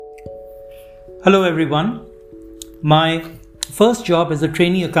Hello everyone. My first job as a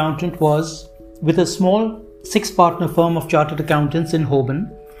trainee accountant was with a small 6-partner firm of chartered accountants in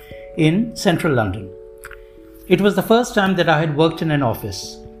Holborn in central London. It was the first time that I had worked in an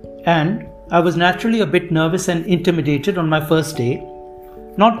office, and I was naturally a bit nervous and intimidated on my first day,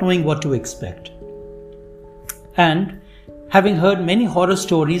 not knowing what to expect. And having heard many horror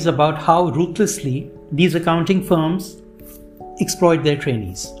stories about how ruthlessly these accounting firms exploit their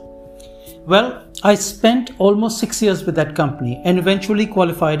trainees. Well, I spent almost 6 years with that company and eventually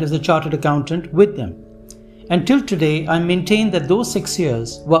qualified as a chartered accountant with them. Until today, I maintain that those 6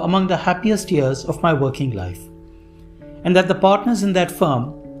 years were among the happiest years of my working life, and that the partners in that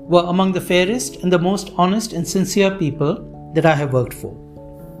firm were among the fairest and the most honest and sincere people that I have worked for.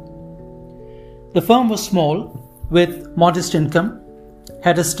 The firm was small, with modest income,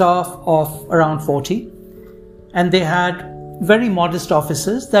 had a staff of around 40, and they had very modest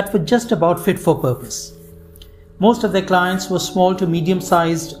offices that were just about fit for purpose. Most of their clients were small to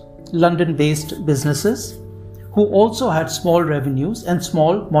medium-sized London-based businesses who also had small revenues and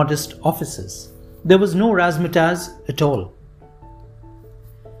small, modest offices. There was no razzmatazz at all.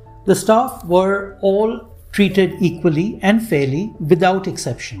 The staff were all treated equally and fairly without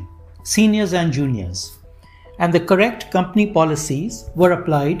exception, seniors and juniors, and the correct company policies were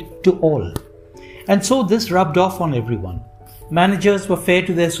applied to all. And so this rubbed off on everyone. Managers were fair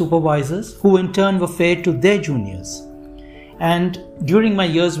to their supervisors, who in turn were fair to their juniors. And during my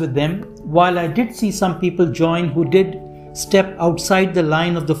years with them, while I did see some people join who did step outside the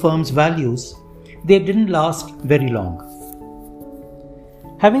line of the firm's values, they didn't last very long.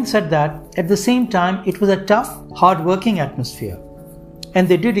 Having said that, at the same time, it was a tough, hard-working atmosphere, and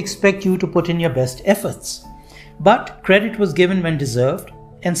they did expect you to put in your best efforts. But credit was given when deserved,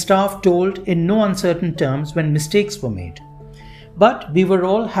 and staff told in no uncertain terms when mistakes were made. But we were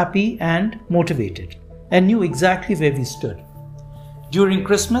all happy and motivated and knew exactly where we stood. During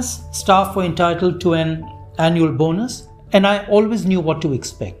Christmas, staff were entitled to an annual bonus, and I always knew what to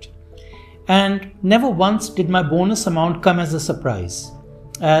expect. And never once did my bonus amount come as a surprise,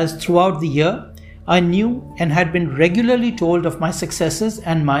 as throughout the year I knew and had been regularly told of my successes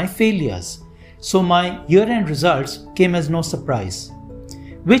and my failures. So my year-end results came as no surprise,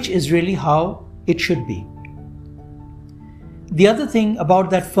 which is really how it should be. The other thing about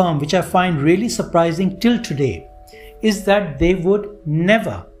that firm which I find really surprising till today is that they would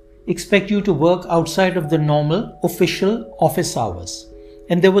never expect you to work outside of the normal official office hours,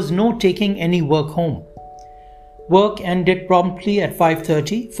 and there was no taking any work home. Work ended promptly at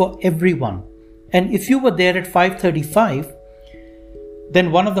 5:30 for everyone, and if you were there at 5:35,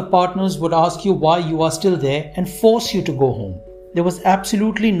 then one of the partners would ask you why you are still there and force you to go home. There was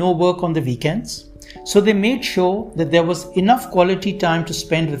absolutely no work on the weekends. So they made sure that there was enough quality time to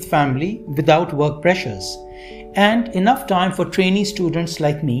spend with family without work pressures, and enough time for trainee students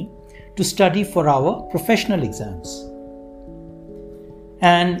like me to study for our professional exams.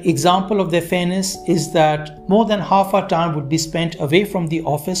 An example of their fairness is that more than half our time would be spent away from the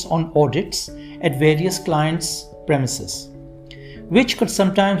office on audits at various clients' premises, which could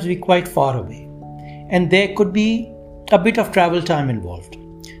sometimes be quite far away, and there could be a bit of travel time involved.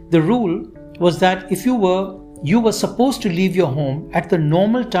 The rule was that if you were supposed to leave your home at the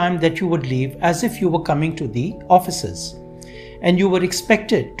normal time that you would leave, as if you were coming to the offices, and you were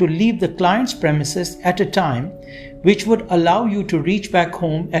expected to leave the client's premises at a time which would allow you to reach back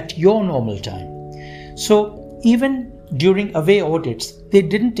home at your normal time. So even during away audits, they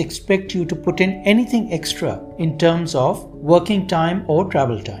didn't expect you to put in anything extra in terms of working time or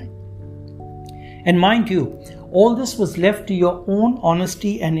travel time. And mind you, all this was left to your own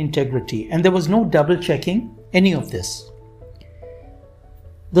honesty and integrity, and there was no double checking any of this.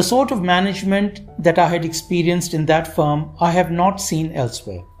 The sort of management that I had experienced in that firm, I have not seen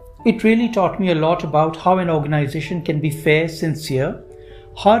elsewhere. It really taught me a lot about how an organization can be fair, sincere,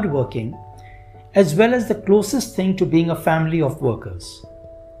 hardworking, as well as the closest thing to being a family of workers.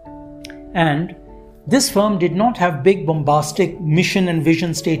 And this firm did not have big bombastic mission and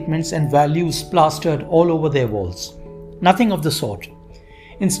vision statements and values plastered all over their walls. Nothing of the sort.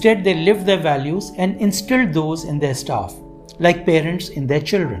 Instead, they lived their values and instilled those in their staff, like parents in their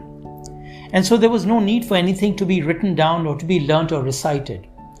children. And so there was no need for anything to be written down or to be learnt or recited.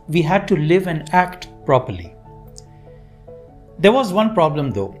 We had to live and act properly. There was one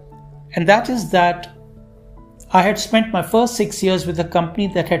problem though, and that is that I had spent my first 6 years with a company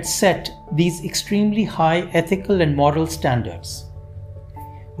that had set these extremely high ethical and moral standards,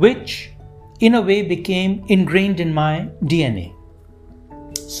 which in a way became ingrained in my DNA.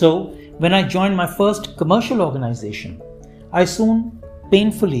 So when I joined my first commercial organization, I soon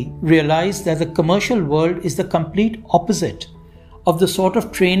painfully realized that the commercial world is the complete opposite of the sort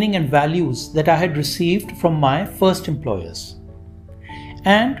of training and values that I had received from my first employers.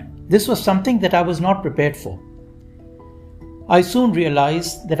 And this was something that I was not prepared for. I soon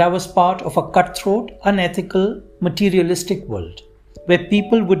realized that I was part of a cutthroat, unethical, materialistic world, where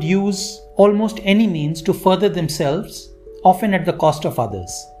people would use almost any means to further themselves, often at the cost of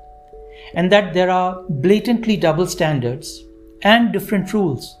others, and that there are blatantly double standards and different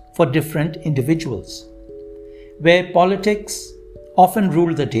rules for different individuals, where politics often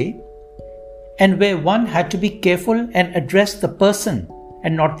ruled the day, and where one had to be careful and address the person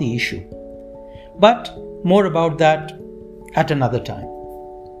and not the issue. But more about that at another time.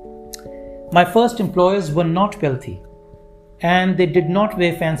 My first employers were not wealthy, and they did not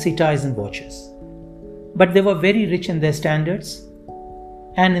wear fancy ties and watches, but they were very rich in their standards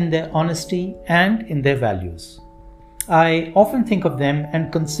and in their honesty and in their values. I often think of them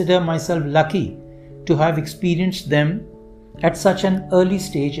and consider myself lucky to have experienced them at such an early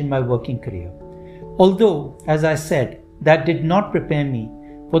stage in my working career. Although, as I said, that did not prepare me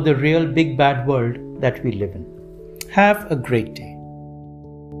for the real big bad world that we live in. Have a great day.